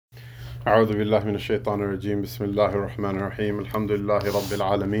أعوذ بالله من الشيطان الرجيم بسم الله الرحمن الرحيم الحمد لله رب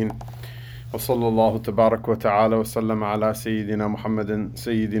العالمين وصلى الله تبارك وتعالى وسلم على سيدنا محمد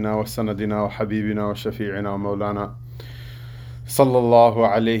سيدنا وسندنا وحبيبنا وشفيعنا ومولانا صلى الله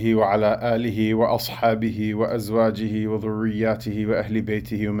عليه وعلى آله وأصحابه وأزواجه وذرياته وأهل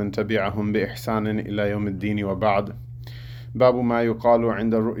بيته ومن تبعهم بإحسان إلى يوم الدين وبعد. باب ما يقال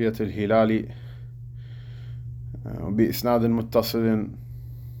عند رؤية الهلال بإسناد متصل.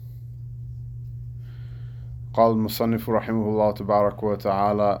 قال المصنف رحمه الله تبارك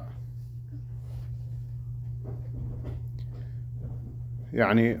وتعالى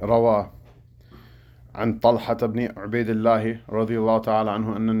يعني روى عن طلحة بن عبيد الله رضي الله تعالى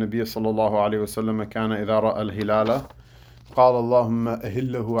عنه أن النبي صلى الله عليه وسلم كان إذا رأى الهلال قال اللهم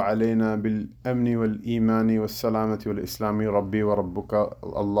أهله علينا بالأمن والإيمان والسلامة والإسلام ربي وربك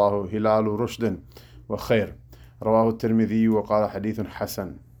الله هلال رشد وخير. رواه الترمذي وقال حديث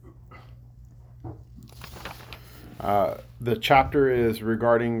حسن. The chapter is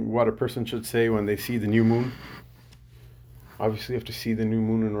regarding what a person should say when they see the new moon. Obviously you have to see the new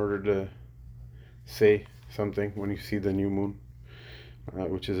moon in order to say something when you see the new moon,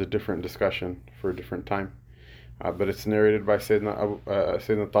 which is a different discussion for a different time. But it's narrated by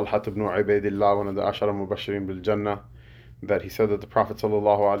Sayyidina Talha ibn Ubaydillah, one of the Ashara Mubashirin bil Jannah, that he said that the Prophet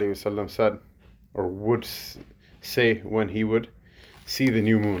ﷺ said, or would say when he would see the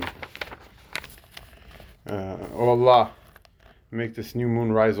new moon, "O Allah, make this new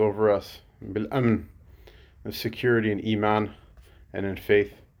moon rise over us bil amn, of security and iman and in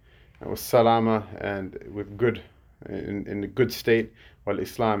faith, and with salama and with good, in a good state, wal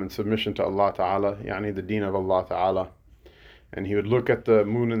Islam and submission to Allah Ta'ala, yani the deen of Allah Ta'ala." And he would look at the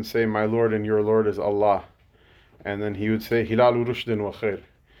moon and say, "My Lord and your Lord is Allah." And then he would say, "Hilalu rushdin wa khair."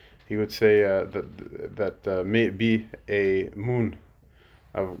 He would say that may it be a moon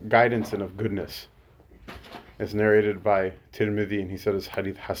of guidance and of goodness. It's narrated by Tirmidhi, and he said it's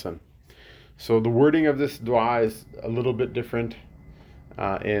hadith Hasan. So the wording of this dua is a little bit different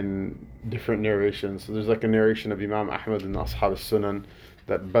in different narrations. So there's like a narration of Imam Ahmad and Ashab al-Sunan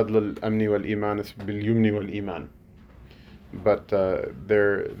that badl al-amni wal-iman is bil-yumni wal-iman. But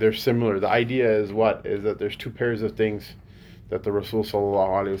they're similar. The idea is what? Is that there's two pairs of things that the Rasul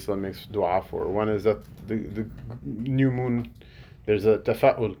sallallahu alayhi wa sallam makes dua for. One is that the new moon, there's a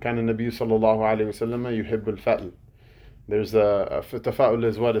tafa'ul. Kana Nabi sallallahu alayhi wa sallam yuhibbul fa'l. There's a tafa'ul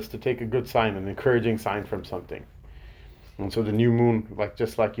is what? Is to take a good sign, an encouraging sign from something. And so the new moon,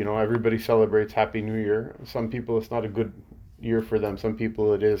 just like everybody celebrates Happy New Year. Some people it's not a good year for them. Some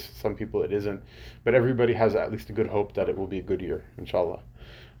people it is. Some people it isn't. But everybody has at least a good hope that it will be a good year, inshallah.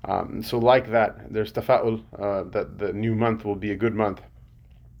 So like that, there's tafa'ul, that the new month will be a good month.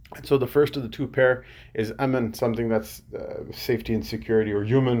 And so the first of the two pair is aman, something that's safety and security, or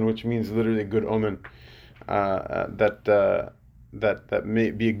yuman, which means literally good omen. That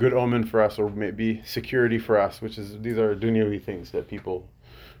may be a good omen for us, or may be security for us, these are dunyawi things that people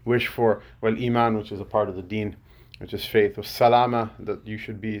wish for. Well, iman, which is a part of the deen, which is faith. With salama, that you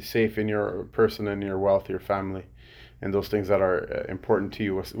should be safe in your person and your wealth, your family, and those things that are important to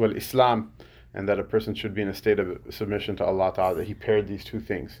you. Well, Islam, and that a person should be in a state of submission to Allah Ta'ala. He paired these two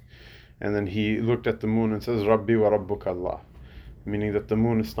things. And then he looked at the moon and says, Rabbi wa Rabbuka Allah. Meaning that the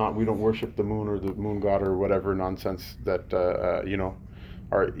moon is not, we don't worship the moon or the moon god or whatever nonsense that,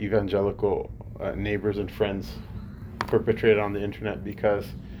 our evangelical neighbors and friends perpetrate on the internet, because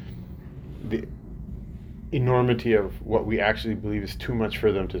the enormity of what we actually believe is too much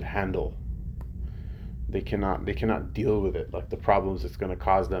for them to handle. They cannot deal with it, like the problems it's going to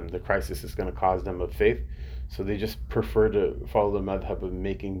cause them, the crisis it's going to cause them of faith. So they just prefer to follow the madhab of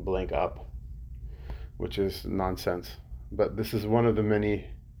making blank up, which is nonsense. But this is one of the many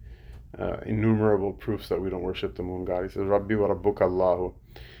innumerable proofs that we don't worship the moon god. He says, Rabbi wa Rabbuka Allahu.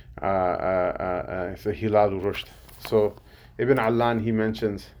 It's a Hilalu Rushd. So Ibn Allan, he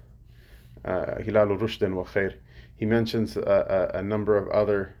mentions Hilalu Rushdin wa Khair. He mentions a number of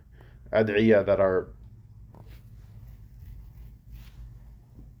other ad'iyah that are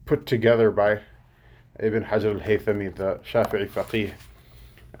put together by Ibn Hajar al-Haythami, the Shafi'i faqih,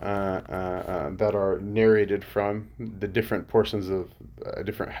 that are narrated from the different portions of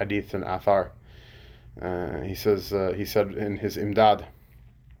different hadith and athar. He said in his imdad,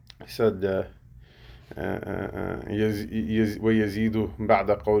 he said, وَيَزِيدُ بَعْدَ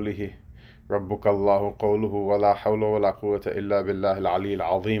قَوْلِهِ رَبُّكَ اللَّهُ قَوْلُهُ وَلَا حَوْلَ وَلَا قُوَّةَ إِلَّا بِاللَّهِ الْعَلِيِّ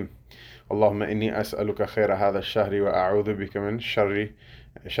الْعَظِيمِ اللهم إني أسألك خير هذا الشهر وأعوذ بك من شر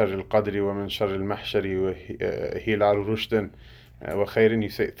القدر ومن شر المحشر وهلال رشد وخير. You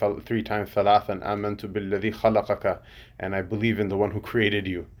say it 3 times ثلاثا. آمنت بالذي خلقك, and I believe in the one who created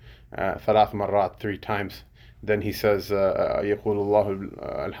you. ثلاث مرات, 3 times. Then he says, يقول الله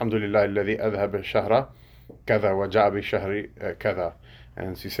الحمد لله الذي أذهب الشهر كذا وجاء بشهر كذا.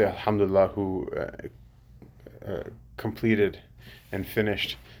 And so you say, Alhamdulillah, who completed and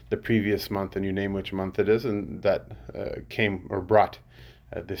finished the previous month, and you name which month it is, and that came or brought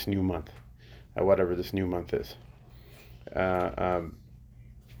this new month, whatever this new month is.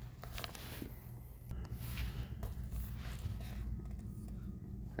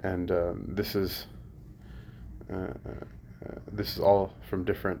 And this is all from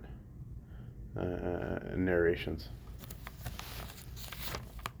different narrations.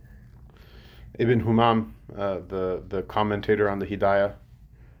 Ibn Humam, the commentator on the Hidayah,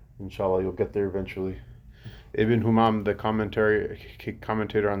 inshallah you'll get there eventually. Ibn Humam, the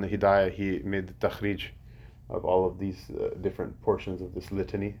commentator on the Hidayah, he made the takhrij of all of these different portions of this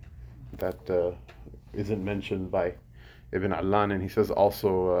litany that isn't mentioned by Ibn Allan, and he says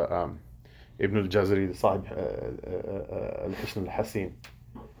also Ibn al-Jazari, the Sahib al-Hisn al-Hasin,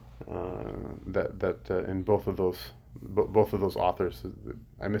 that in both of those authors.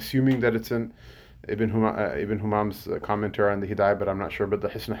 I'm assuming that it's in Ibn Humam's commentary on the Hidayah, but I'm not sure. But the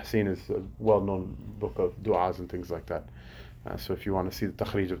Hisn al-Hasin is a well-known book of du'as and things like that. So if you want to see the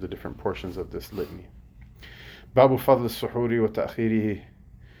takhrij of the different portions of this litany. Babu fadl al-suhuri wa ta'khirihi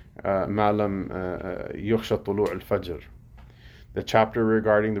ma lam yukhsha tulu' al-fajr. The chapter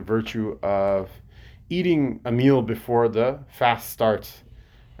regarding the virtue of eating a meal before the fast starts,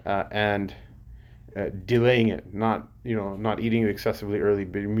 and delaying it, not eating it excessively early,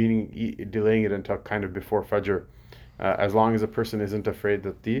 but delaying it until kind of before Fajr, as long as a person isn't afraid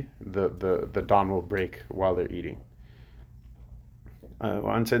that the dawn will break while they're eating.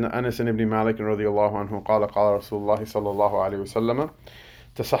 وعن سيدنا أنس بن مالك رضي الله عنه قال قال رسول الله صلى الله عليه وسلم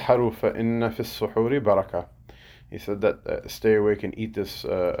تسحروا فإن في السحور بركة. He said that stay awake and eat this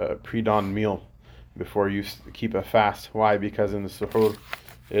pre-dawn meal before you keep a fast. Why? Because in the suhoor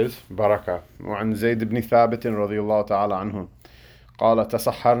is barakah. وعن زيد بن ثابت رضي الله تعالى عنه قال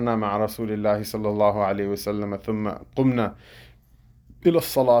تسحرنا مع رسول الله صلى الله عليه وسلم ثم قمنا إلى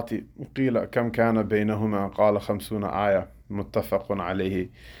الصلاة قيل كم كان بينهما قال 50 آية متفق عليه.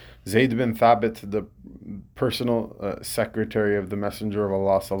 Zayd bin Thabit, the personal secretary of the Messenger of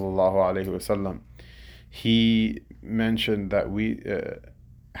Allah sallallahu alaihi wasallam, he mentioned that we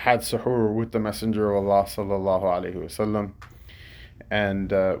had suhoor with the Messenger of Allah sallallahu alaihi wasallam,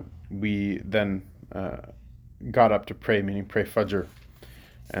 and we then got up to pray, meaning pray Fajr.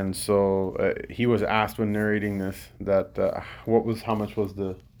 And so he was asked when narrating this that how much was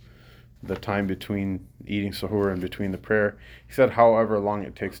the time between eating suhoor and between the prayer. He said however long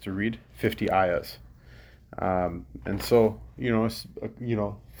it takes to read 50 ayahs. And so it's a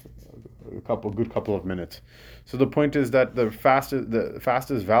good couple of minutes. So the point is that the fast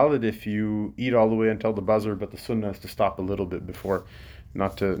is valid if you eat all the way until the buzzer, but the sunnah is to stop a little bit before,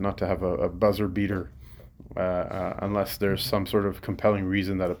 not to have a buzzer beater, unless there's some sort of compelling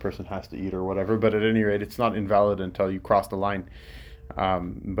reason that a person has to eat or whatever. But at any rate, it's not invalid until you cross the line.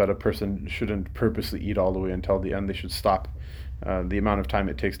 But a person shouldn't purposely eat all the way until the end. They should stop the amount of time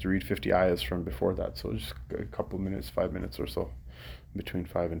it takes to read 50 ayahs from before that. So just a couple minutes, 5 minutes or so, between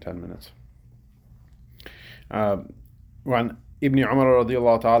 5 and 10 minutes. وعن ابن عمر رضي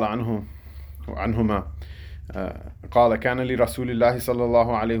الله تعالى عنهما قال كان لرسول الله صلى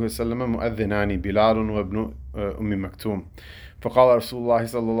الله عليه وسلم مؤذنان بلال وابن أم مكتوم فقال رسول الله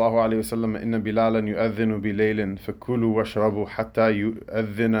صلى الله عليه وسلم إن بلالا يؤذن بليل فكلوا واشربوا حتى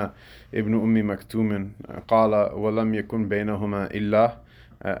يؤذن ابن أم مكتوم قال ولم يكن بينهما إلا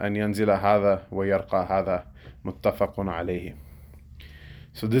أن ينزل هذا ويرقى هذا متفق عليه.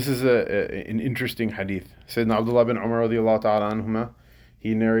 So this is an interesting hadith. Sayyidina Abdullah bin Umar radiallahu ta'ala anhuma,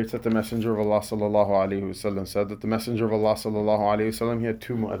 he narrates that the Messenger of Allah sallallahu alayhi wasallam said that the Messenger of Allah sallallahu alayhi wasallam, he had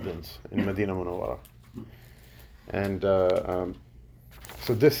 2 mu'adhins in Medina Munawwara. And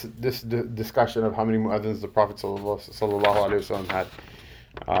so this discussion of how many mu'adhins the Prophet sallallahu alayhi wasallam had,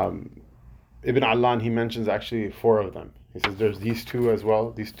 Ibn Allan, he mentions actually 4 of them. He says there's these 2 as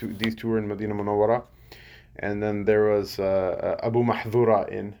well. These two were in Medina Munawwara. And then there was Abu Mahdhura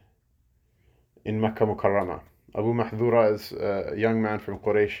in Makkah Mukarramah. Abu Mahdhura is a young man from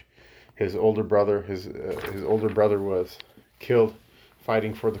Quraysh. His older brother was killed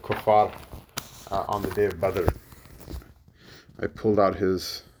fighting for the kuffar on the day of Badr. I pulled out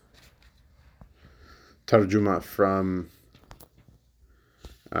his tarjuma from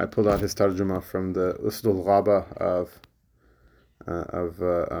the Usd al-Ghaba of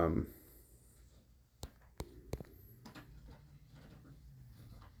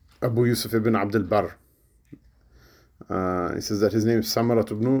Abu Yusuf ibn Abd al-Barr. he says that his name is Samara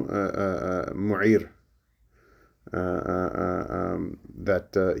ibn Mu'ir.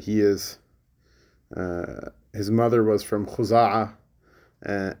 That he is, his mother was from Khuza'ah,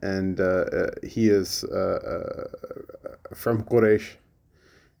 and he is from Quraysh.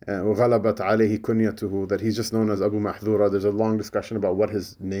 وغلبت عليه كنيته, that he's just known as Abu Mahdura. There's a long discussion about what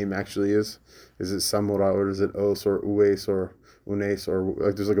his name actually is. Is it Samura, or is it Os, or Uwais, or Unais, or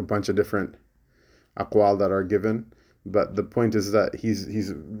like there's like a bunch of different aqwal that are given. But the point is that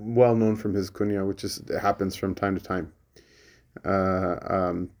he's well known from his kunya, which happens from time to time.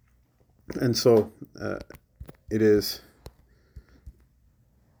 And so it is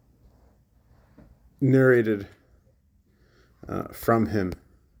narrated from him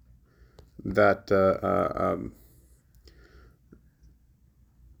that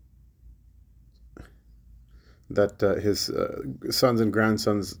his sons and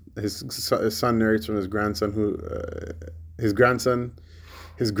grandsons, his son narrates from his grandson,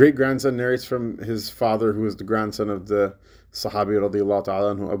 his great-grandson narrates from his father, who is the grandson of the Sahabi radiyallahu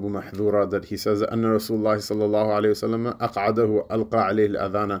ta'ala anhu, Abu Mahdura, that he says, أن رسول الله صلى الله عليه وسلم أقعده ألقى عليه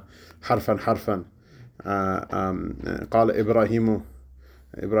الأذان حرفا حرفا. قال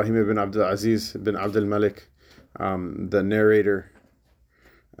Ibrahim ibn Abdul Aziz bin Abdul Malik, the narrator,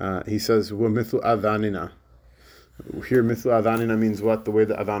 he says, وَمِثُ أَذَانِنَا. Here, mithlu adhanina means what? The way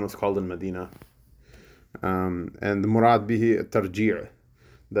the adhan was called in Medina. And the murad bihi tarji',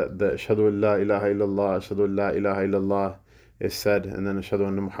 that the ashhadu an la ilaha illallah, ashhadu an la ilaha illallah is said, and then ashhadu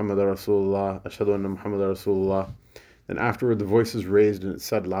anna Muhammadar Rasulullah, ashhadu anna Muhammadar Rasulullah. Then afterward the voice is raised and it's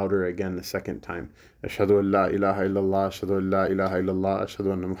said louder again the second time. Ashhadu an la ilaha illallah, ashhadu an la ilaha illallah,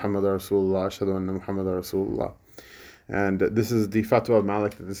 ashhadu anna Muhammadar Rasulullah, ashhadu anna Muhammadar Rasulullah. And this is the fatwa of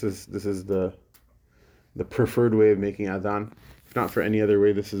Malik, that this is the preferred way of making adhan. If not for any other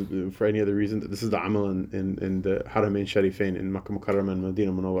way, this is for any other reason, that this is the amal in the Haramain Sharifain in Makkah Mukarramah and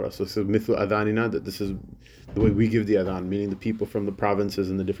Medina Munawwara. So this is mithlu adhanina, that this is the way we give the adhan, meaning the people from the provinces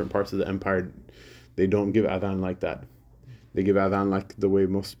and the different parts of the empire, they don't give adhan like that. They give adhan like the way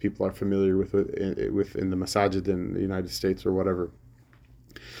most people are familiar with in the masajid in the United States or whatever.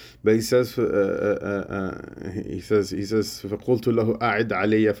 But he says, فَقُلْتُ لَهُ أَعِدْ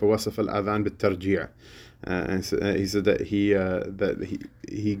عَلَيَّ فَوَصَفَ الْأَذَانِ بِالتَّرْجِيعِ. And he said that he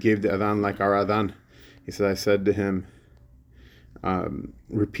gave the adhan like our adhan. He said, I said to him,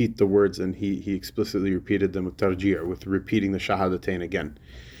 repeat the words, and he explicitly repeated them with tarji', with repeating the shahadatain again.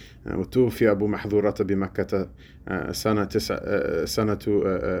 وتوفي أبو محذورة بمكة سنة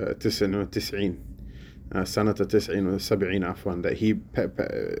 99 سنة 79 عفوا, that he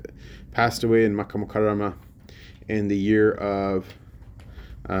passed away in Makkah Mukarramah in the year of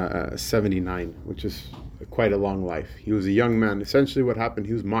 79, which is quite a long life. He was a young man. Essentially what happened,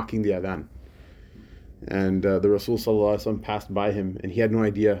 he was mocking the adhan, and the Rasul sallallahu alaihi wasallam passed by him and he had no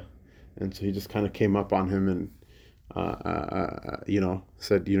idea, and so he just kind of came up on him and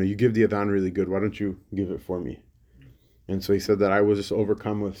said, you give the adhan really good, why don't you give it for me? And so he said that I was just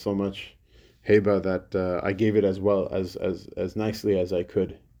overcome with so much heba that I gave it as well as nicely as I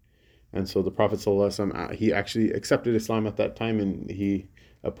could. And so the Prophet ﷺ, he actually accepted Islam at that time, and he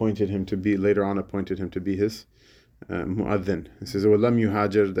appointed him to be his mu'adhin. He says, وَلَمْ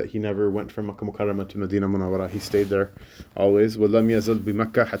يُهَاجِرْ, that he never went from Makkah Mukarramah to Medina Munawwara, he stayed there always. وَلَمْ يَزَلْ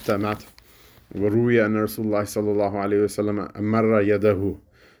بِمَكَّةَ حَتَّى مَاتَ. وروي أن رسول الله صلى الله عليه وسلم أمر يده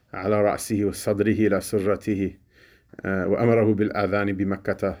على رأسه وصدره إلى سرته وأمره بالآذان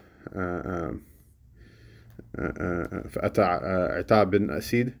بمكة فأتى عتاب بن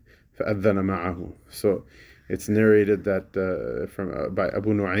أسيد فأذن معه. So it's narrated that by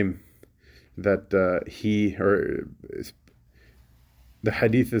Abu Nu'aym that the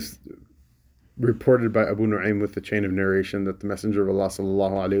hadith is reported by Abu Nu'aym with the chain of narration that the Messenger of Allah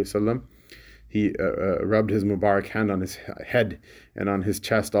sallallahu alaihi wasallam, he rubbed his Mubarak hand on his head and on his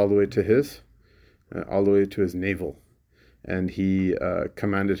chest all the way to his navel, and he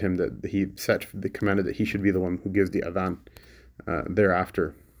commanded that he should be the one who gives the adhan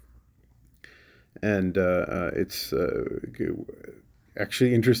thereafter. And it's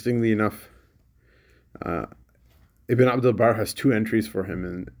actually, interestingly enough, Ibn Abdul Barr has 2 entries for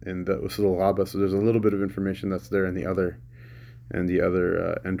him in the Usul al-Ghaba, so there's a little bit of information that's there in the other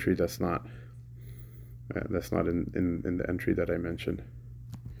entry that's not in the entry that I mentioned.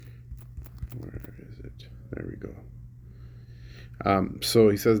 Where is it? There we go. So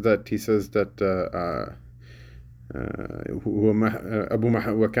he says that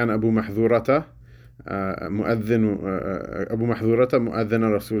وكان أبو محذورة مؤذن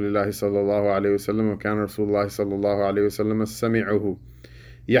رسول الله صلى الله عليه وسلم وكان رسول الله صلى الله عليه وسلم سمعه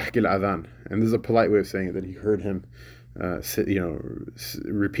يحكي الأذان. And this is a polite way of saying it, that he heard him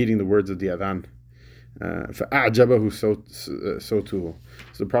repeating the words of the adhan. فَأَعْجَبَهُ صَوْتُهُ.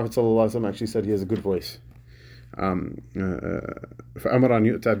 So the Prophet ﷺ actually said he has a good voice. فَأَمَرَ أَنْ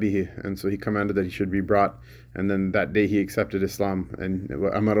يُؤْتَى بِهِ, and so he commanded that he should be brought, and then that day he accepted Islam. And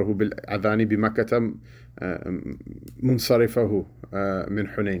وَأَمَرَهُ بِالْأَذَانِ بِمَكَّةَ مُنْصَرِفَهُ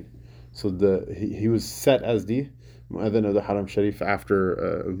مِنْ حُنَيْنٍ. So he was set as the Mu'adhin of the Haram Sharif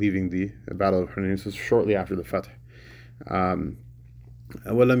after leaving the Battle of Hunayn. So shortly after the Fath.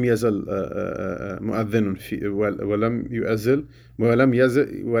 ولم يزل مؤذن في ولم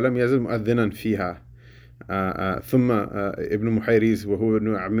يزل مؤذنا فيها. ثم ابن محيريز وهو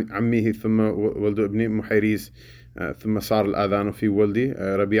ابن عمه ثم ولد ابن محيريز ثم صار الآذان في ولد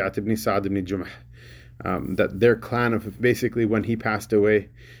ربيعة بن سعد بن جمح. That their clan of, basically when he passed away,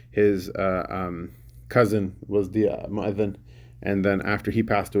 his cousin was the mu'adhin, and then after he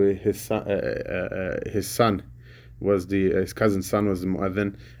passed away, his cousin's son was the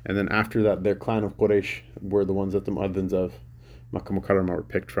mu'adhin, and then after that their clan of Quraysh were the ones that the mu'adhins of Makkah Mukarramah were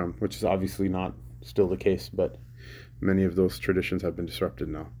picked from, which is obviously not still the case, but many of those traditions have been disrupted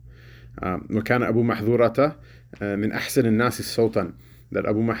now. وكان أبو محذورة من أحسن الناس صوتا. That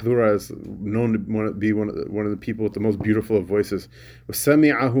Abu Mahdura is known to be one of the people with the most beautiful of voices.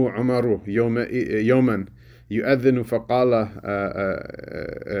 وسمعه عمر يوما يؤذن فقال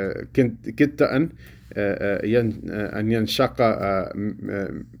كدت أن ينشق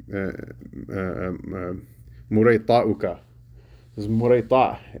مريطاؤك.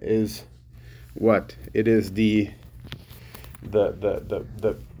 Murayta is what? It is the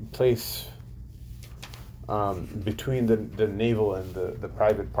place between the navel and the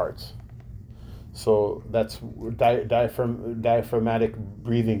private parts. So that's diaphragmatic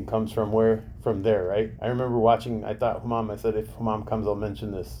breathing comes from where? From there, right? I remember watching, I said if Humam comes I'll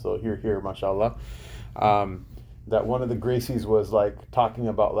mention this, so here mashallah. That one of the Gracies was like talking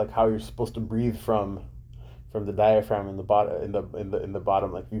about like how you're supposed to breathe from the diaphragm in the bottom, in the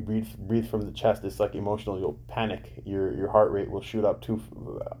bottom. Like you breathe from the chest, it's like emotional, you'll panic, your heart rate will shoot up too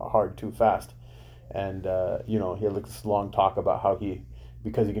hard, too fast. And he had like this long talk about how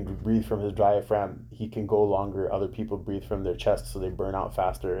because he can breathe from his diaphragm, he can go longer. Other people breathe from their chest, so they burn out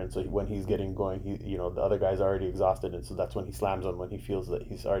faster. And so when he's getting going, the other guy's already exhausted, and so that's when he slams on, when he feels that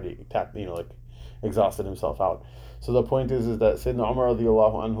he's already tapped, exhausted himself out. So the point is that Sayyidina Umar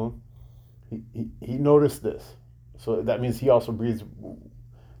radiallahu anhu, he noticed this. So that means he also breathes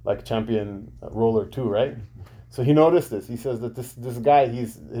like a champion roller too, right? So he noticed this. He says that this guy,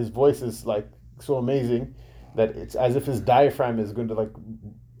 his voice is like so amazing that it's as if his diaphragm is going to like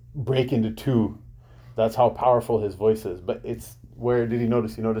break into two. That's how powerful his voice is. But it's, where did he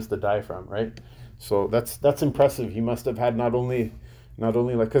notice? He noticed the diaphragm, right? So that's impressive. He must have had not only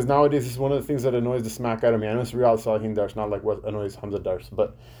like, because nowadays this is one of the things that annoys the smack out of me. I know it's Riyād al-Sālihīn dars, not like what annoys Hamzah dars,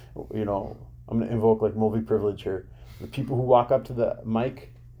 but I'm going to invoke like Mulvi privilege here. The people who walk up to the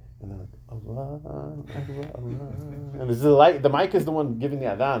mic and they're like, Allah, Allah, Allah. And the mic is the one giving the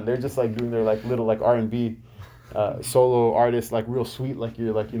adhan. They're just like doing their like little like R&B solo artist, like real sweet, like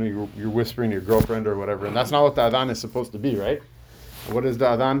you're like, you're whispering to your girlfriend or whatever. And that's not what the adhan is supposed to be, right? What is the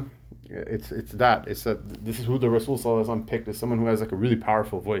adhan? It's that. It's that this is who the Rasul Sallallahu Alaihi Wasallam picked, as someone who has like a really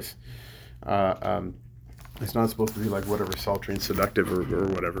powerful voice. It's not supposed to be like whatever sultry and seductive or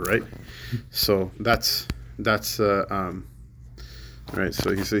whatever, right? So that's right.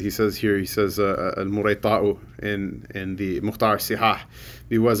 So he says al-Murayta'u in the Mukhtar Sihah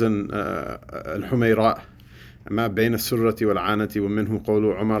بوزن الحميراء ما بين السرة والعانة ومنه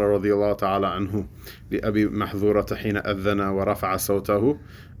قول عمر رضي الله تعالى عنه لأبي محذورة حين أذن ورفع صوته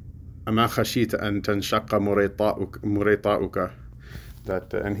أما خشيت أن تنشق مريطاؤك.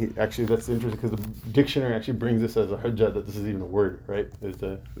 That and he actually, that's interesting because the dictionary actually brings this as a hujjah that this is even a word, right? Is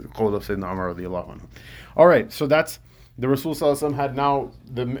the qawl of Sayyidina Umar radiyallahu anhu. All right, so that's the Rasul sallallahu alaihi wasallam had. Now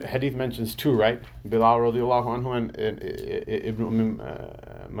the hadith mentions two, right? Bilal radiyallahu anhu and Ibn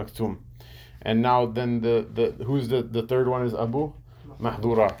Maktoum, and now then the who's the third one is Abu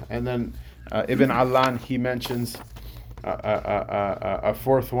Mahdura, and then Ibn Allan, he mentions a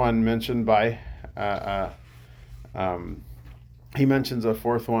fourth one mentioned by he mentions a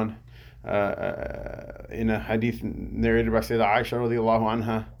fourth one in a hadith narrated by Sayyidah Aisha radiallahu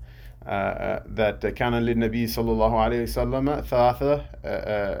anha that كان للنبي صلى الله عليه وسلم ثلاثة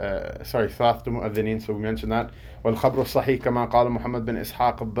مؤذنين. So we mentioned that. والخبر الصحيح كما قال محمد بن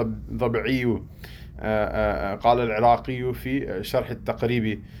إسحاق الضبعي قال العراقي في شرح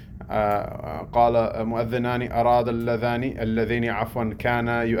التقريب قال مؤذنان أراد اللذين عفوا كان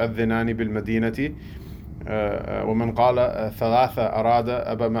يؤذنان بالمدينة ومن قال ثلاثة أراد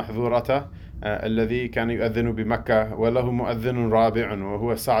أبا محذورة الذي كان يؤذن بمكة وله مؤذن رابع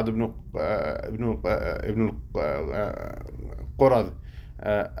وهو سعد ابن القرظ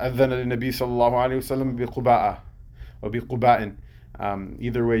أذن للنبي صلى الله عليه وسلم بقباء وبقباء.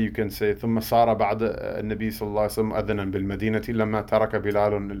 Either way you can say ثم صار بعد النبي صلى الله عليه وسلم مؤذنا بالمدينة لما ترك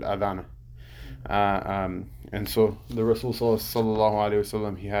بلال الأذان. And so the Rasul sallallahu alaihi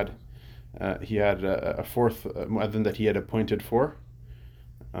wasallam, he had a fourth mu'adhin that he had appointed for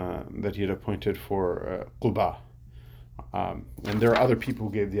Quba. And there are other people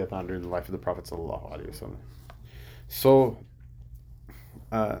who gave the adhan during the life of the Prophet sallallahu alaihi wasallam. So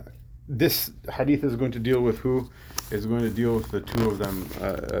this hadith is going to deal with who? Is going to deal with the two of them,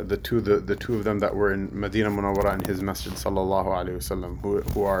 the two of them that were in Medina Munawwara in his masjid sallallahu alaihi wasallam,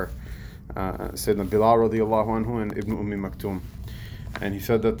 who are Sayyidina Bilal radiallahu anhu and Ibn Maktum. And he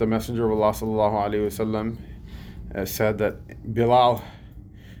said that the Messenger of Allah sallallahu alaihi wasallam said that Bilal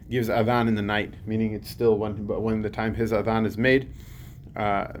gives adhan in the night, meaning it's still when the time his adhan is made,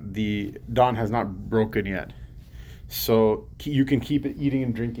 the dawn has not broken yet. So you can keep eating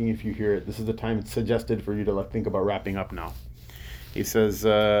and drinking if you hear it. This is the time it's suggested for you to think about wrapping up now. He says,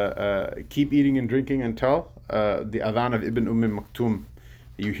 keep eating and drinking until the adhan of Ibn Maktum,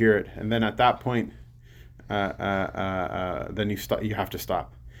 you hear it, and then at that point, then you have to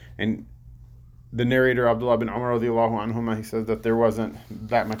stop. And the narrator Abdullah bin Umar radiallahu anhuma, he says that there wasn't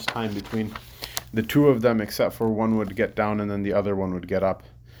that much time between the two of them, except for one would get down and then the other one would get up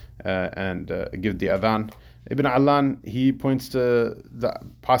and give the adhan. Ibn Allan, he points to the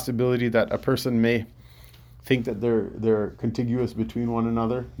possibility that a person may think that they're contiguous between one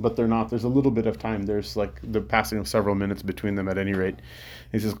another, but they're not. There's a little bit of time. There's like the passing of several minutes between them at any rate.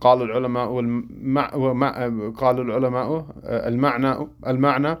 He says, قال العلماء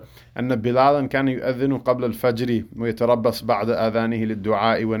المعنى أن بلالا كان يؤذن قبل الفجر ويتربص بعد آذانه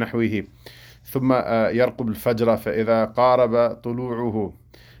للدعاء ونحوه ثم يرقب الفجر فإذا قارب طلوعه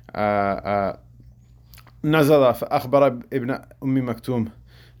نزل فأخبر ابن مكتوم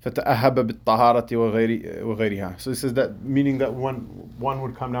فتأهب بالطهارة وغيرها. So he says that, meaning that one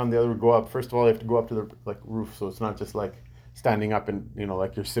would come down, the other would go up. First of all, you have to go up to the roof, so it's not just like standing up and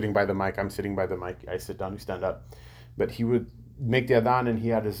like you're sitting by the mic, I'm sitting by the mic, I sit down, you stand up. But he would make the adhan, and he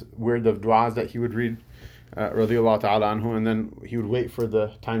had his word of du'as that he would read, radiyallahu ta'ala anhu, and then he would wait for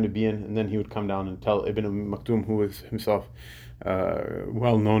the time to be in, and then he would come down and tell Ibn Maktum, who is himself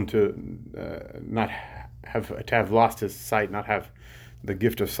well known to have lost his sight, not have the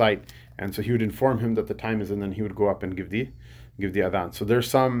gift of sight, and so he would inform him that the time is, and then he would go up and give the adhan. So there's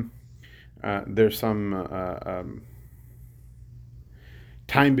some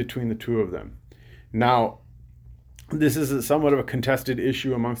time between the two of them. Now, this is somewhat of a contested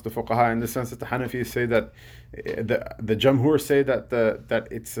issue amongst the fuqaha, in the sense that the Hanafis say that the Jamhur say that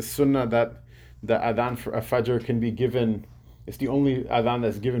it's a sunnah that the adhan for a fajr can be given. It's the only adhan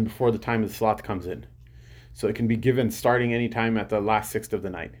that's given before the time of the salat comes in. So it can be given starting any time at the last sixth of the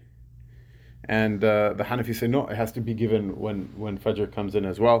night. And the Hanafis say no, it has to be given when Fajr comes in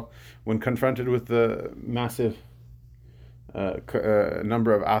as well. When confronted with the massive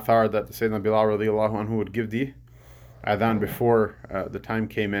number of athar that Sayyidina Bilal radiallahu anhu would give the adhan before the time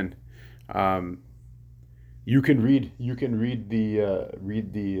came in, you can read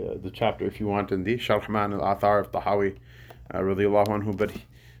the chapter if you want in the Sharh Ma'an al-Athar of Tahawi radiallahu anhu. But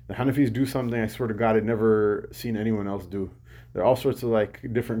the Hanafis do something, I swear to God, I've never seen anyone else do. There are all sorts of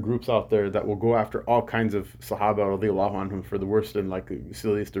different groups out there that will go after all kinds of Sahaba radiallahu anhum for the worst and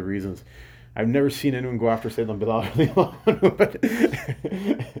silliest of reasons. I've never seen anyone go after Sayyidina Bilal radiallahu anhu, but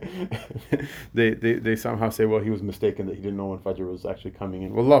they somehow say, well, he was mistaken that he didn't know when Fajr was actually coming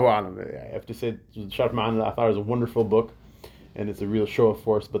in. Wallahu alam. I have to say, Sharh Ma'an al-Athar is a wonderful book, and it's a real show of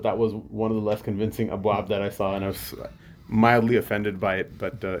force, but that was one of the less convincing abwab that I saw, and I was mildly offended by it.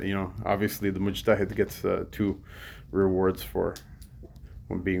 But obviously the mujtahid gets two rewards for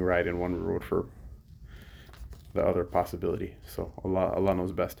one being right and one reward for the other possibility. So Allah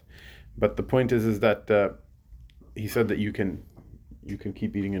knows best. But the point is that he said that you can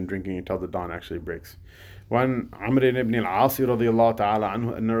keep eating and drinking until the dawn actually breaks. وعن عمرو بن العاص رضي الله تعالى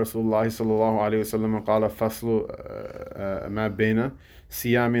عنه أن رسول الله صلى الله عليه وسلم قال فصل ما بين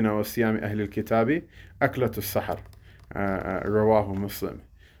صيامنا وصيام أهل الكتاب أكلة السحر رواه Muslim.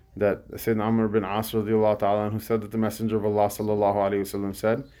 That Sayyidina Amr bin As radiallahu ta'ala anhu said that the Messenger of Allah sallallahu alayhi wasallam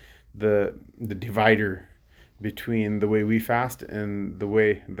said, the divider between the way we fast and the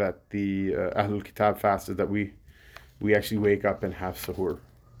way that the Ahlul Kitab fast is that we actually wake up and have suhoor.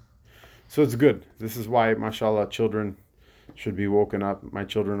 So it's good. This is why, mashallah, children should be woken up. My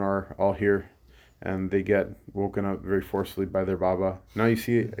children are all here and they get woken up very forcefully by their baba. Now you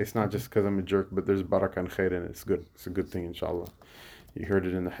see, it's not just because I'm a jerk, but there's barakah and khair in it. It's good. It's a good thing, inshallah. You heard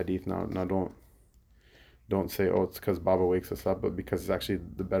it in the hadith. Now don't say, oh, it's because baba wakes us up, but because it's actually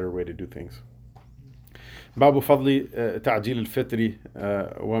the better way to do things. باب فضل تعجيل الفطر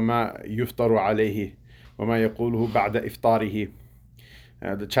وما يفطر عليه وما يقوله بعد إفطاره.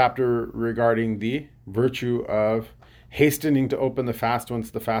 The chapter regarding the virtue of hastening to open the fast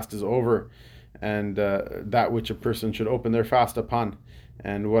once the fast is over, and that which a person should open their fast upon,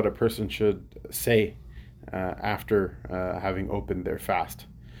 and what a person should say after having opened their fast.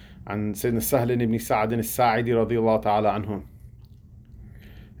 عن سيدنا سهل بن سعد الساعدي رضي الله تعالى عنه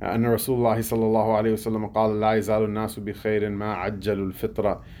أن رسول الله صلى الله عليه وسلم قال لا يزال الناس بخير ما عجلوا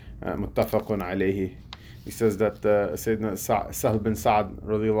الفطرة متفق عليه. He says that Sayyidina Sahl bin Sa'd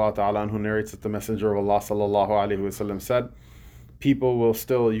radiallahu ta'ala anhu narrates that the Messenger of Allah sallallahu alayhi wasallam said, people will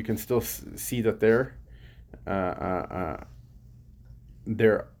still, you can still see that they're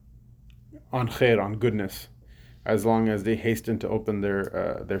on khair, on goodness, as long as they hasten to open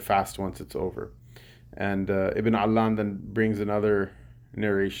their fast once it's over. And Ibn Allan then brings another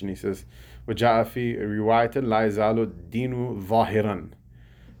narration. He says, وَجَاءَ فِي رِوَايَةٍ لَا يَزَالُ الدِّينُ ظَاهِرًا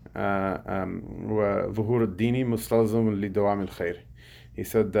وظهور الدين مستلزم لدوام الخير. He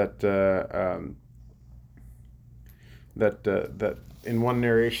said that in one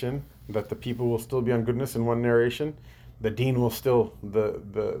narration that the people will still be on goodness. In one narration, the deen will still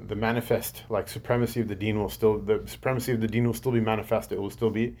the manifest, like supremacy of the deen will still be manifest. It will still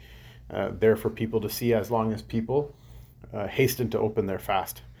be there for people to see, as long as people hasten to open their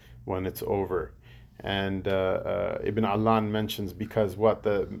fast when it's over. And Ibn Allan mentions, because what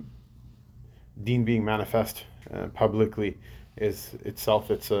the deen being manifest publicly is itself,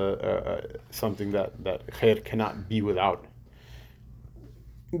 it's something that khair cannot be without.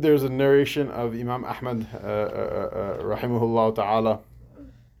 There's a narration of Imam Ahmad rahimahullah ta'ala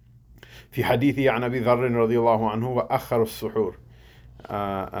في حديثه عن أبي ذر رضي الله عنه وأخر السحور,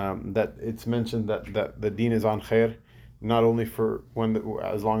 that it's mentioned that the deen is on khair not only for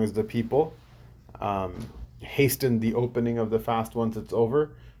as long as the people hasten the opening of the fast once it's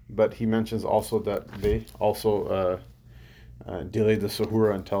over, but he mentions also that they also delay the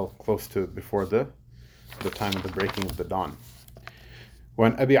suhoor until close to before the time of the breaking of the dawn.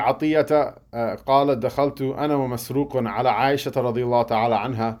 وعن أبي عطية قال دخلت أنا ومسروق على عائشة رضي الله تعالى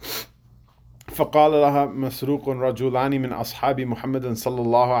عنها فقال لها مسروق رجلان من أصحاب محمد صلى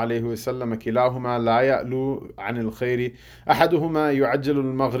الله عليه وسلم كلاهما لا يألو عن الخير أحدهما يعجل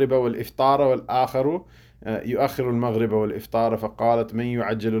المغرب والإفطار والآخر يؤخر المغرب والإفطار. فقالت من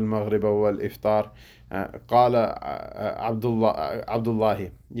يعجل المغرب والإفطار؟ قال عبد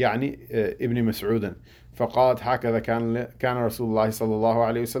الله يعني ابن مسعود. فقالت هكذا كان رسول الله صلى الله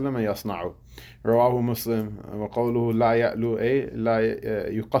عليه وسلم يصنع. رواه مسلم. وقوله لا يألو أي لا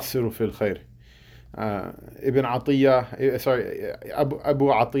يقصر في الخير. Ibn Atiyah, Abu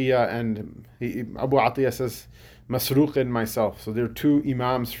Atiyah, and Abu Atiyah says Masruq and myself. So there are two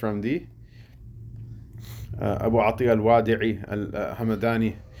imams from the Abu Atiyah al-Wadi'i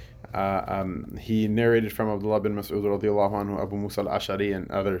al-Hamadani. He narrated from Abdullah bin Mas'ud radiallahu anhu, Abu Musa al-Ash'ari, and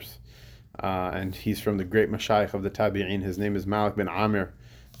others. And he's from the great mashayikh of the Tabi'een. His name is Malik bin Amir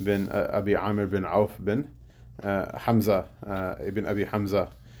bin Abi Amir bin Auf bin Hamzah ibn Abi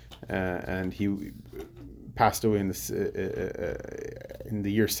Hamzah. And he passed away in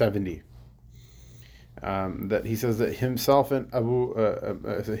the year 70. That he says that himself and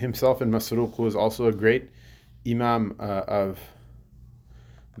Masruq, who is also a great imam of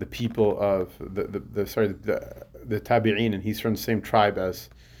the people of the Tabi'een, and he's from the same tribe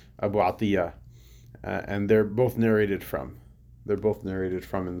as Abu Atiyah, and they're both narrated from in the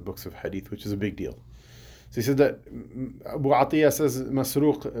books of hadith, which is a big deal. So he said that Abu Atiyah says,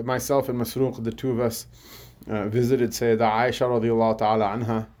 Masruq, myself and Masruq, the two of us, visited Sayyidah Aisha radiallahu ta'ala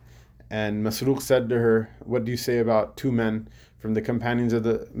anha, and Masruq said to her, what do you say about two men from the companions of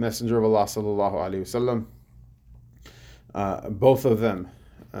the Messenger of Allah sallallahu alayhi wasallam? Both of them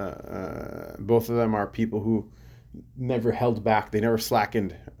are people who never held back, they never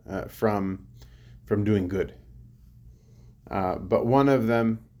slackened from doing good. But one of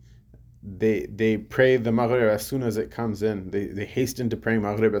them, they pray the Maghrib as soon as it comes in. They hasten to praying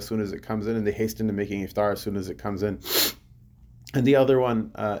Maghrib as soon as it comes in, and they hasten to making iftar as soon as it comes in. And the other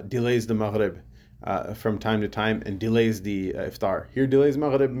one delays the Maghrib from time to time and delays the iftar. Here, delays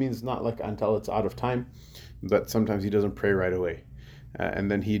Maghrib means not like until it's out of time, but sometimes he doesn't pray right away.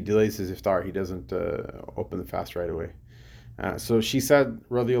 And then he delays his iftar. He doesn't open the fast right away. So she said,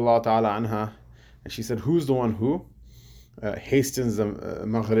 radiyallahu ta'ala anha, and she said, who's the one who? hastens the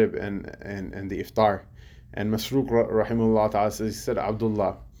Maghrib and the Iftar. And Masruq rahimahullah ta'ala says, he said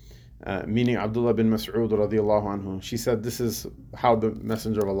Abdullah, meaning Abdullah bin Mas'ud radiallahu anhu. She said this is how the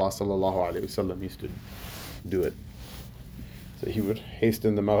Messenger of Allah sallallahu alayhi wasallam used to do it. So he would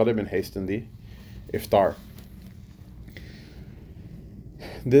hasten the Maghrib and hasten the Iftar.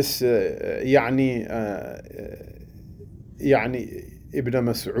 This يعني Ibn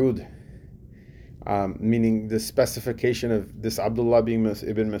Mas'ud, meaning the specification of this Abdullah being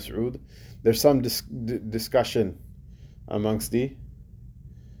Ibn Mas'ud. There's some discussion amongst the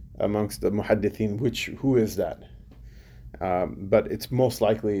muhaddithin, who is that? But it's most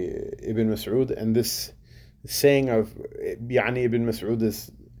likely Ibn Mas'ud, and this saying of Ibn Mas'ud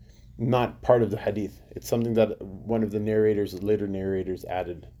is not part of the hadith. It's something that one of the later narrators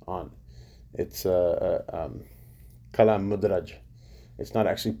added on. It's kalam mudraj. It's not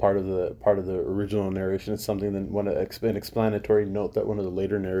actually part of the original narration. It's something that an explanatory note that one of the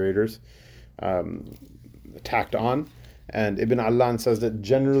later narrators tacked on. And Ibn Allan says that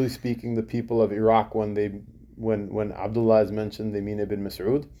generally speaking, the people of Iraq, when Abdullah is mentioned, they mean Ibn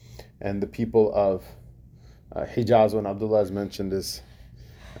Mas'ud, and the people of Hijaz, when Abdullah is mentioned, is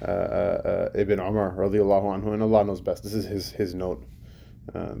Ibn Umar radiallahu anhu, and Allah knows best. This is his note.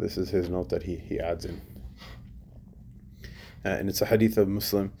 This is his note that he adds in. And it's a hadith of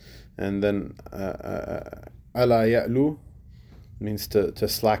Muslim. And then ala ya'lu means to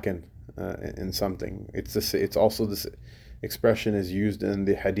slacken in something. It's also this expression is used in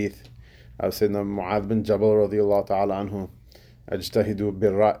the hadith of Sayyidina Mu'adh bin Jabal radiallahu ta'ala anhu, ajtahidu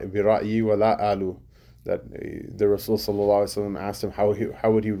bira'yi wa la alu, that the Rasul sallallahu alaihi wasallam asked him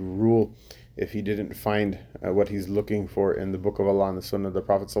how would he rule if he didn't find what he's looking for in the Book of Allah and the Sunnah of the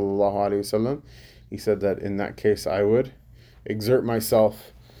Prophet sallallahu alaihi wasallam. He said that in that case I would exert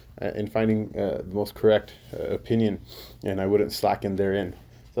myself in finding the most correct opinion, and I wouldn't slacken therein.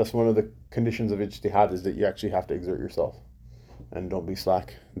 So that's one of the conditions of ijtihad, is that you actually have to exert yourself and don't be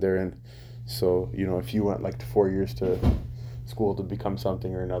slack therein. So if you went like 4 years to school to become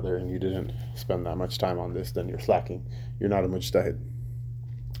something or another and you didn't spend that much time on this, then you're slacking. You're not a mujtahid.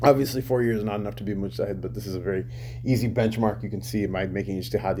 Obviously 4 years is not enough to be a mujtahid, but this is a very easy benchmark. You can see, am I making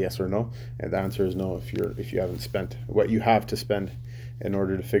ijtihad, yes or no? And the answer is no. If you haven't spent what you have to spend in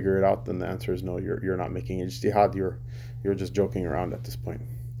order to figure it out, then the answer is no. You're not making ijtihad. You're just joking around at this point.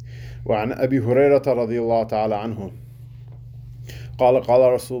 وعن أبي هريرة رضي الله تعالى عنه قال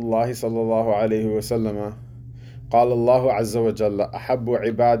قال رسول الله صلى الله عليه وسلم قال الله عز وجل أحب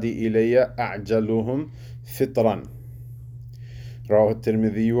عبادي إلي أعجلهم فطرا رواه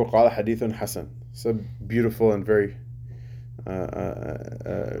الترمذي وقال حديث حسن. It's a beautiful and very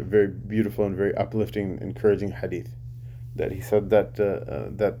beautiful and very uplifting, encouraging hadith, that he said that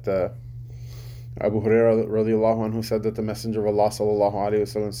Abu Hurairah radiallahu anhu said that the Messenger of Allah sallallahu alayhi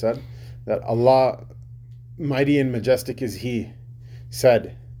wasallam said that Allah, mighty and majestic is He,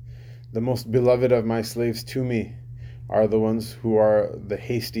 said, the most beloved of my slaves to me are the ones who are the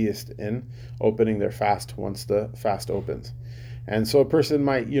hastiest in opening their fast once the fast opens. And so a person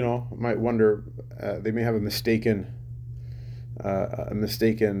might wonder, they may have a mistaken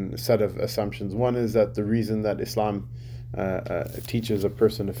set of assumptions. One is that the reason that Islam teaches a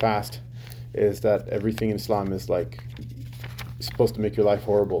person to fast is that everything in Islam is like supposed to make your life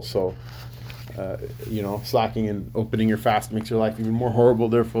horrible. So, slacking and opening your fast makes your life even more horrible.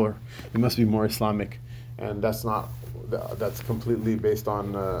 Therefore, it must be more Islamic, and that's completely based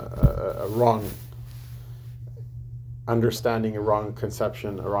on a wrong understanding, a wrong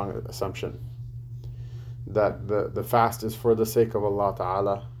conception, a wrong assumption. That the fast is for the sake of Allah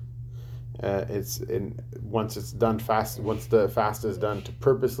Ta'ala. Once the fast is done, to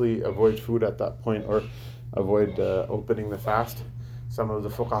purposely avoid food at that point or avoid opening the fast. Some of the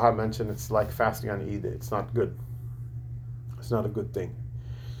fuqaha mention it's like fasting on Eid. It's not good. It's not a good thing,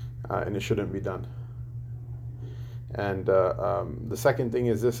 and it shouldn't be done. And the second thing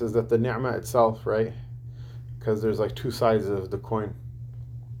is that the ni'mah itself, right? Because there's like two sides of the coin.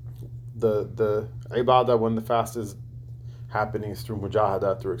 The ibadah when the fast is happening is through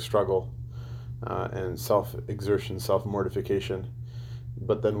mujahada, through struggle and self-exertion, self-mortification.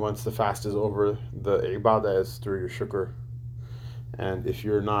 But then once the fast is over, the ibadah is through your shukr. And if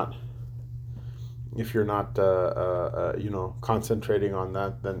you're not concentrating on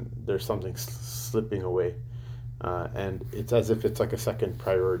that, then there's something slipping away, and it's as if it's like a second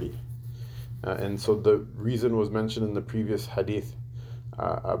priority. And so the reason was mentioned in the previous hadith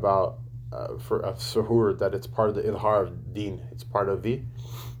about for suhoor, that it's part of the idhar of deen. It's part of the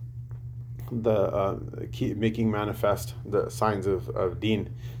making manifest the signs of deen,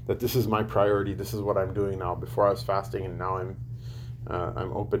 that this is my priority, this is what I'm doing now. Before I was fasting, and now I'm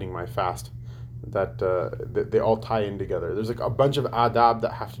opening my fast. That they all tie in together. There's like a bunch of adab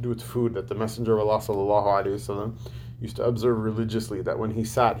that have to do with food that the Messenger of Allah sallallahu alaihi wasallam used to observe religiously. That when he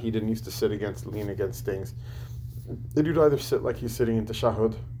sat, he didn't used to lean against things. He would either sit like he's sitting in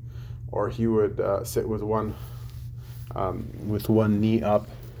tashahhud, or he would sit with one knee up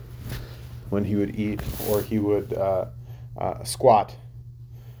when he would eat, or he would squat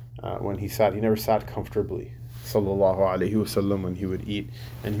when he sat. He never sat comfortably, sallallahu alaihi wasallam, when he would eat.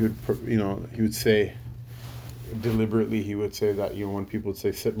 And he would, he would say deliberately, he would say that, when people would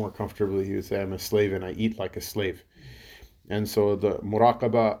say sit more comfortably, he would say, I'm a slave and I eat like a slave. And so the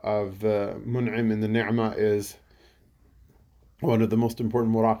muraqabah of the mun'im in the ni'mah is one of the most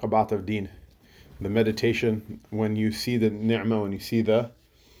important muraqabat of deen. The meditation, when you see the ni'mah, when you see the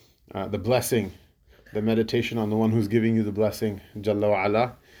blessing, the meditation on the one who's giving you the blessing, Jalla wa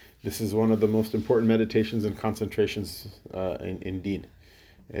ala. This is one of the most important meditations and concentrations in deen.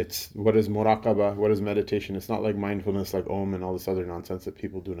 It's what is muraqabah, what is meditation. It's not like mindfulness, like Om and all this other nonsense that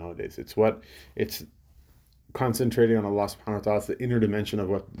people do nowadays. It's concentrating on Allah subhanahu wa ta'ala. It's the inner dimension of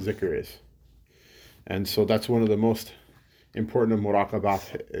what zikr is. And so that's one of the most important of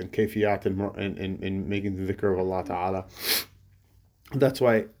muraqabat and kayfiyat in making the zikr of Allah ta'ala. That's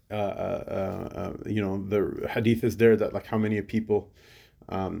why the hadith is there that like how many people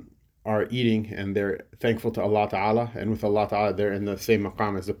are eating and they're thankful to Allah Ta'ala, and with Allah Ta'ala they're in the same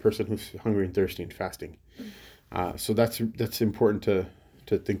maqam as the person who's hungry and thirsty and fasting. So that's important to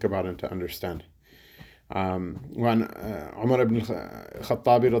think about and to understand. وعن عمر بن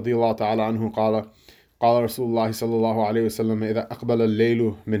الخطاب رضي الله تعالى عنه قال رسول الله صلى الله عليه وسلم إذا أقبل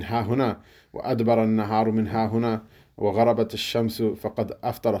الليل من ها هنا وأدبر النهار من ها هنا وغربت الشمس فقد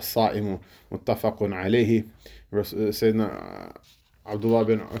أفطر الصائم متفق عليه. Sayyidina Umar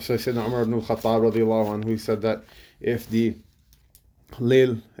ibn al-Khattab radiyallahu anhu, he said that if the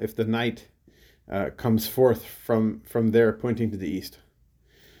night comes forth from there pointing to the east,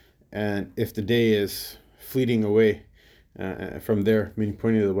 and if the day is fleeting away from there, meaning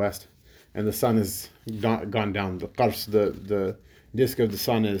pointing to the west, and the sun is gone down, the disk of the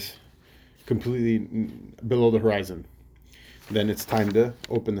sun is completely below the horizon, then it's time to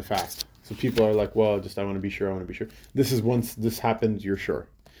open the fast. So people are like, well, I want to be sure. This is once this happens, you're sure.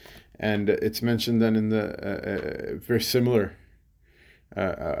 And it's mentioned then in the very similar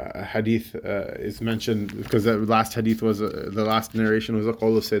hadith is mentioned, because the last hadith was, the last narration was a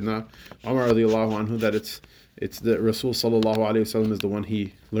qawl of Sayyidina Umar radiallahu anhu, that it's the Rasul sallallahu alayhi wasallam is the one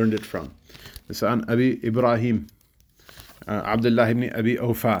he learned it from. It's an Abi Ibrahim, Abdullah ibn Abi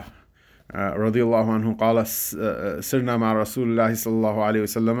Awfa, رضي الله عنه قال سرنا مع رسول الله صلى الله عليه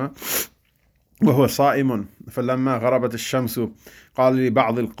وسلم وهو صائم فلما غربت الشمس قال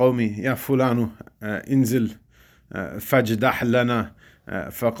لبعض القوم يا فلان انزل فاجدح لنا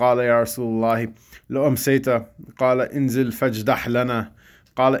فقال يا رسول الله لو أمسيت قال انزل فاجدح لنا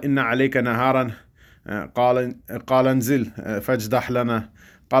قال إن عليك نهارا قال انزل فاجدح لنا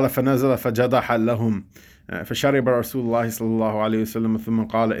قال فنزل فجدح لهم فشرب رسول الله صلى الله عليه وسلم ثم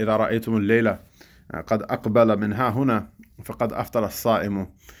قال إذا رأيتم الليلة قد أقبل من ها هنا فقد أفطر الصائم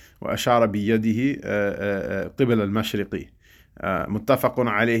وأشار بيده قبل المشرق متفق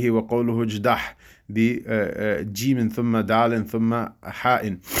عليه. وقوله اجدح بجيم ثم دال ثم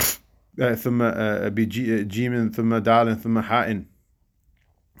حاء ثم بجيم ثم دال ثم حاء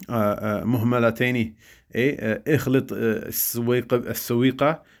مهملتين اخلط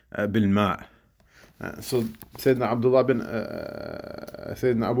السويقة بالماء. So Sayyidina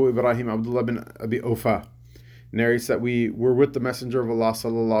Abu Ibrahim Abdullah bin Abi Awfa narrates that we were with the Messenger of Allah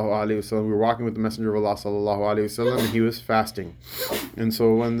sallallahu alaihi wasallam. We were walking with the Messenger of Allah sallallahu alaihi wasallam, and he was fasting. And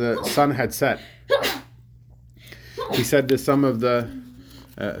so when the sun had set, he said to some of the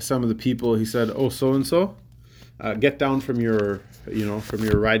people, he said, "Oh, so and so, get down from your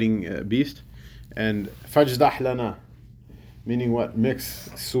riding beast, and fajdah lana." Meaning what? Mix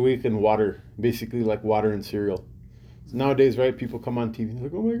suwiq and water, basically like water and cereal. So nowadays, right, people come on TV and they're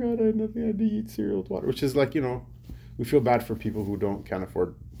like, oh my God, I had nothing, I had to eat cereal with water, which is like, we feel bad for people who can't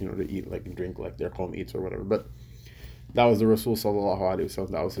afford, to eat and drink like their home eats or whatever. But that was the Rasul sallallahu alaihi wasallam,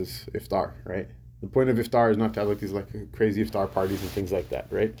 that was his iftar, right? The point of iftar is not to have like these crazy iftar parties and things like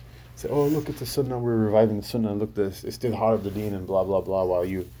that, right? Say, oh, look at the sunnah, we're reviving the sunnah, look, this, it's still hard of the deen and blah, blah, blah, while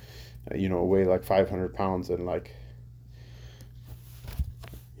you, weigh like 500 pounds and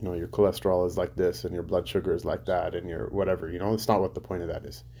your cholesterol is like this and your blood sugar is like that and your whatever, it's not what the point of that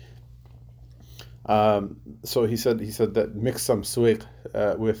is. So he said that mix some suwiq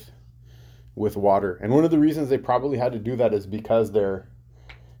with with water. And one of the reasons they probably had to do that is because their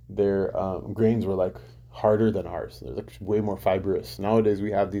grains were like harder than ours. They're like way more fibrous. Nowadays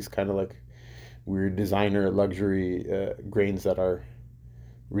we have these kind of like weird designer luxury grains that are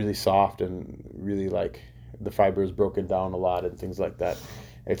really soft and really like the fiber is broken down a lot and things like that.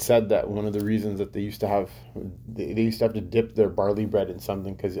 It's said that one of the reasons that they used to have to dip their barley bread in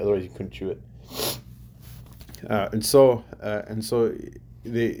something because otherwise you couldn't chew it. And so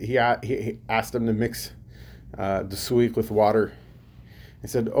he asked them to mix the suwiq with water. He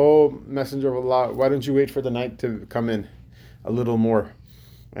said, "Oh, Messenger of Allah, why don't you wait for the night to come in a little more?"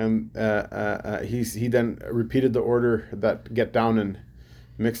 And he then repeated the order that get down and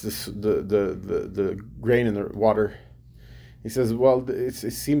mix the grain in the water. He says, "Well, it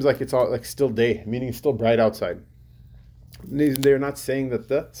seems like it's all like still day, meaning it's still bright outside." They're not saying that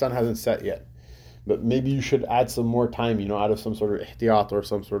the sun hasn't set yet, but maybe you should add some more time, out of some sort of ihtiyat or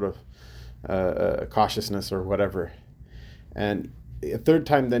some sort of cautiousness or whatever. And a third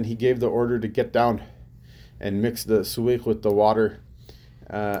time, then he gave the order to get down and mix the suwiq with the water.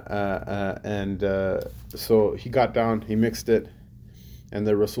 So he got down, he mixed it, and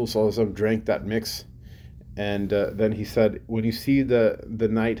the Rasul Sallallahu Alaihi Wasallam drank that mix. And then he said, when you see the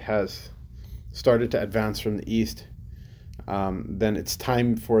night has started to advance from the east, then it's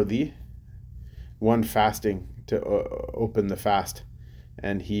time for the one fasting to open the fast.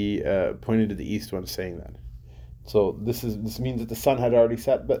 And he pointed to the east when saying that. So this means that the sun had already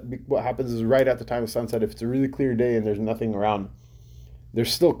set, but what happens is right at the time of sunset, if it's a really clear day and there's nothing around,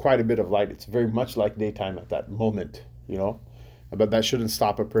 there's still quite a bit of light. It's very much like daytime at that moment, but that shouldn't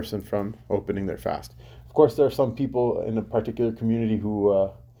stop a person from opening their fast. Of course, there are some people in a particular community who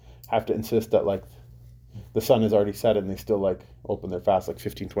have to insist that like the sun is already set and they still like open their fast like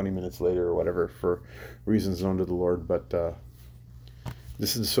 15-20 minutes later or whatever for reasons known to the Lord. But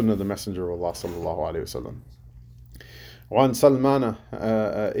this is the sunnah of the Messenger of Allah sallallahu alaihi wasallam. وعن سلمان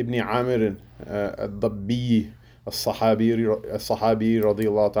ابن عامر الضبي الصحابي رضي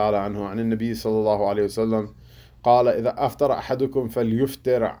الله تعالى عنه عن النبي صلى الله عليه وسلم قال إذا أفطر أحدكم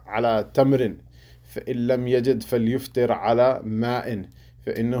فليفطر على تمر فإن لم يجد فليفطر على ماء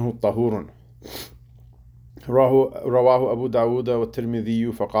فإنه طهور. رواه أبو داود والترمذي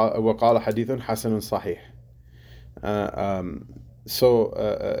وقال حديث حسن صحيح.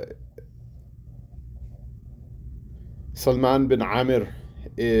 Salman bin Amir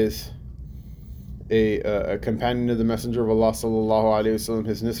is a companion of the Messenger of Allah sallallahu alaihi wasallam.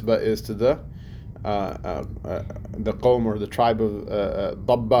 His nisbah is to the qawm or the tribe of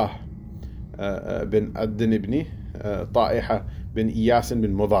Dabba bin Adin ibn Ta'iha bin Iyasin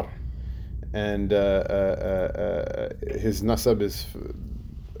bin Mudar, and his nasab is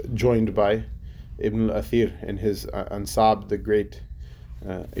joined by Ibn al-Athir in his Ansab, the great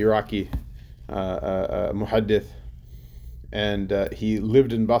Iraqi muhaddith. And he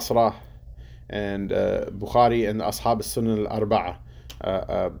lived in Basra, and Bukhari and the Ashab al-Sunan al-Arba'a,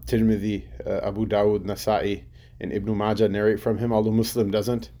 Tirmidhi, Abu Dawud, Nasa'i, and Ibn Majah narrate from him, although Muslim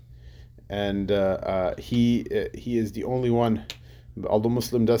doesn't. And he is the only one, although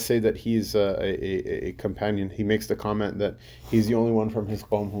Muslim does say that he's a companion. He makes the comment that he's the only one from his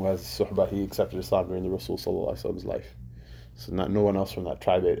qawm who has suhbah. He accepted Islam during the Rasul sallallahu alaihi wasallam's life. So no one else from that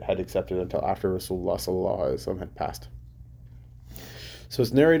tribe had accepted until after Rasulullah sallallahu alaihi wasallam had passed. So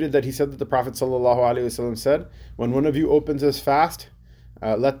it's narrated that he said that the Prophet ﷺ said, when one of you opens his fast,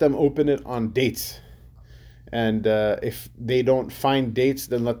 let them open it on dates. And if they don't find dates,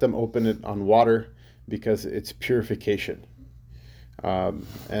 then let them open it on water, because it's purification.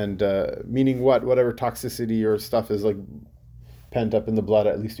 Meaning what? Whatever toxicity or stuff is like pent up in the blood,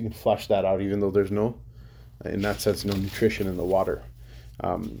 at least you can flush that out, even though there's no nutrition in the water.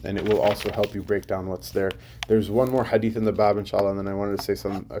 And it will also help you break down what's there. There's one more hadith in the bab, inshallah, and then I wanted to say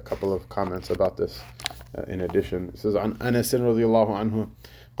a couple of comments about this in addition. It says, عن أنس رضي الله عنه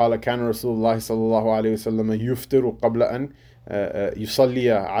قال كان رسول الله صلى الله عليه وسلم يفطر قبل أن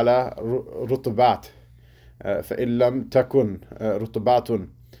يصلي على رطبات فإن لم تكن رطبات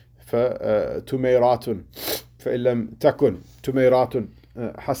فتميرات فإن لم تكن تميرات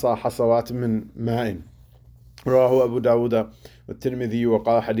حصوات من ماء. رواه أبو داود والترمذي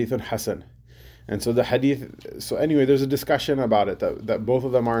وقال حديث حسن. And so the hadith, so anyway, there's a discussion about it, that both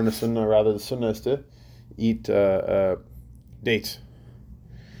of them are in the sunnah. Rather, the sunnah is to eat dates.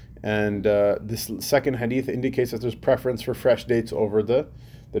 And this second hadith indicates that there's preference for fresh dates over the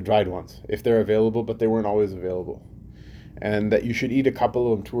dried ones, if they're available, but they weren't always available. And that you should eat a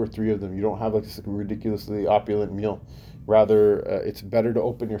couple of them, 2 or 3 of them. You don't have like this ridiculously opulent meal. Rather, it's better to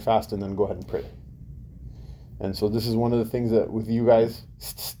open your fast and then go ahead and pray. And so this is one of the things that with you guys,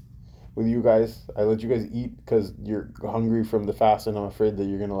 with you guys. I let you guys eat because you're hungry from the fast, and I'm afraid that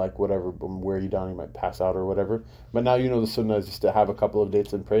you're gonna like whatever wear you down. You might pass out or whatever. But now you know the sunnah is just to have a couple of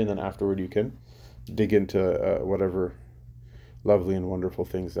dates and pray, and then afterward you can dig into whatever lovely and wonderful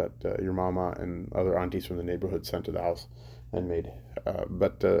things that your mama and other aunties from the neighborhood sent to the house and made.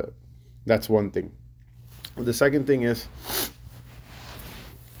 But that's one thing. The second thing is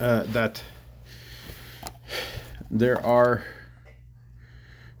that there are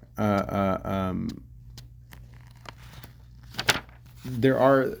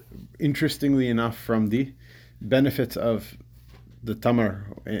interestingly enough, from the benefits of the tamar,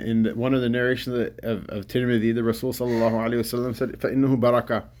 in one of the narrations of Tirmidhi, the Rasul sallallahu alaihi wasallam said, فَإِنَّهُ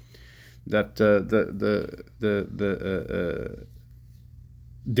baraka, that the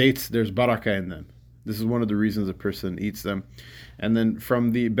dates, there's barakah in them. This is one of the reasons a person eats them. And then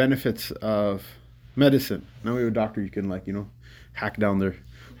from the benefits of medicine, now we have a doctor, you can hack down their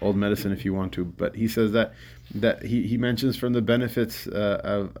old medicine if you want to, but he says that he mentions from the benefits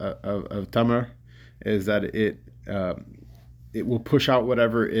of tamar is that it will push out what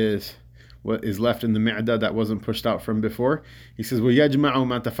is left in the mi'dah that wasn't pushed out from before. He says وَيَجْمَعُ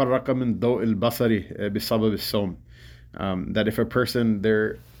مَا تَفَرَّقَ مِنْ ضَوْءِ الْبَصَرِ بِسَبَبِ الصَّوْمِ, that if a person,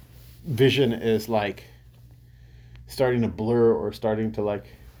 their vision is like starting to blur or starting to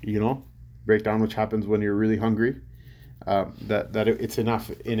break down, which happens when you're really hungry, it's enough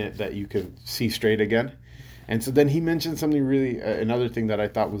in it that you can see straight again. And so then he mentioned something really, another thing that I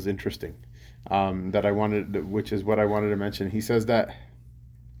thought was interesting, which is what I wanted to mention. He says that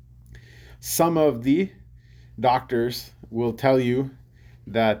some of the doctors will tell you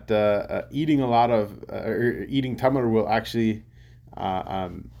that eating a lot of eating tamar will actually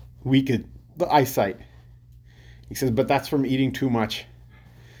weaken the eyesight. He says, but that's from eating too much.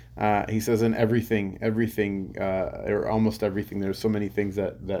 He says, in everything, or almost everything, there's so many things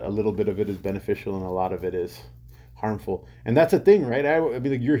that a little bit of it is beneficial and a lot of it is harmful. And that's a thing, right? I'd be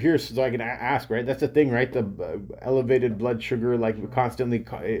like, you're here so I can ask, right? That's a thing, right? The elevated blood sugar, constantly,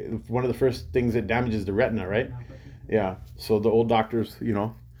 one of the first things that damages the retina, right? Yeah. So the old doctors,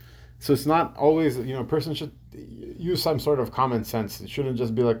 so it's not always, a person should use some sort of common sense. It shouldn't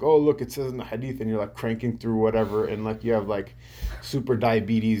just be like, oh, look, it says in the hadith, and you're cranking through whatever, and you have super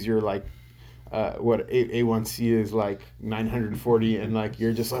diabetes, you're A1C is 940, and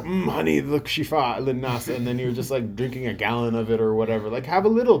you're just honey, look, shifa linnas, and then you're just drinking a gallon of it or whatever. Have a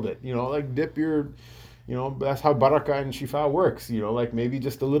little bit, dip your, that's how barakah and shifa works, maybe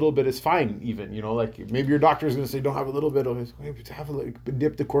just a little bit is fine, even, maybe your doctor's going to say, don't have a little bit of it,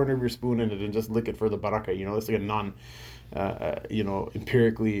 dip the corner of your spoon in it and just lick it for the barakah, it's a non,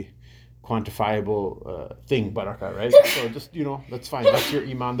 empirically quantifiable thing, barakah, right? So just, that's fine, that's your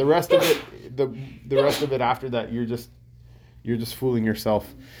iman. The rest of it, the rest of it after that, you're just fooling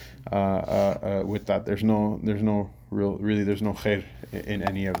yourself with that. There's no khair in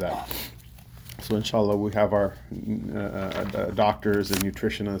any of that. So inshallah, we have our doctors and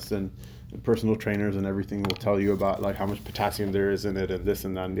nutritionists and personal trainers and everything will tell you about how much potassium there is in it and this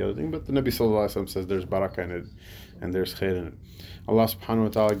and that and the other thing. But the Nabi sallallahu alaihi wasallam says there's barakah in it and there's khair in it. Allah subhanahu wa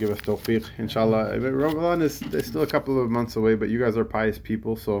ta'ala give us tawfiq. Inshallah, Ramadan is still a couple of months away, but you guys are pious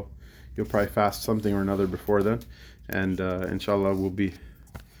people, so you'll probably fast something or another before then, and inshallah we'll be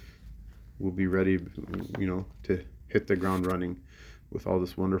ready, to hit the ground running with all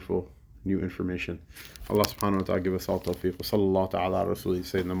this wonderful new information. Allah subhanahu wa ta'ala give us all tawfiq. Wa sallallahu ta'ala ala rasulih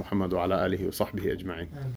sayyidina Muhammad wa ala alihi wa sahbihi ajma'in.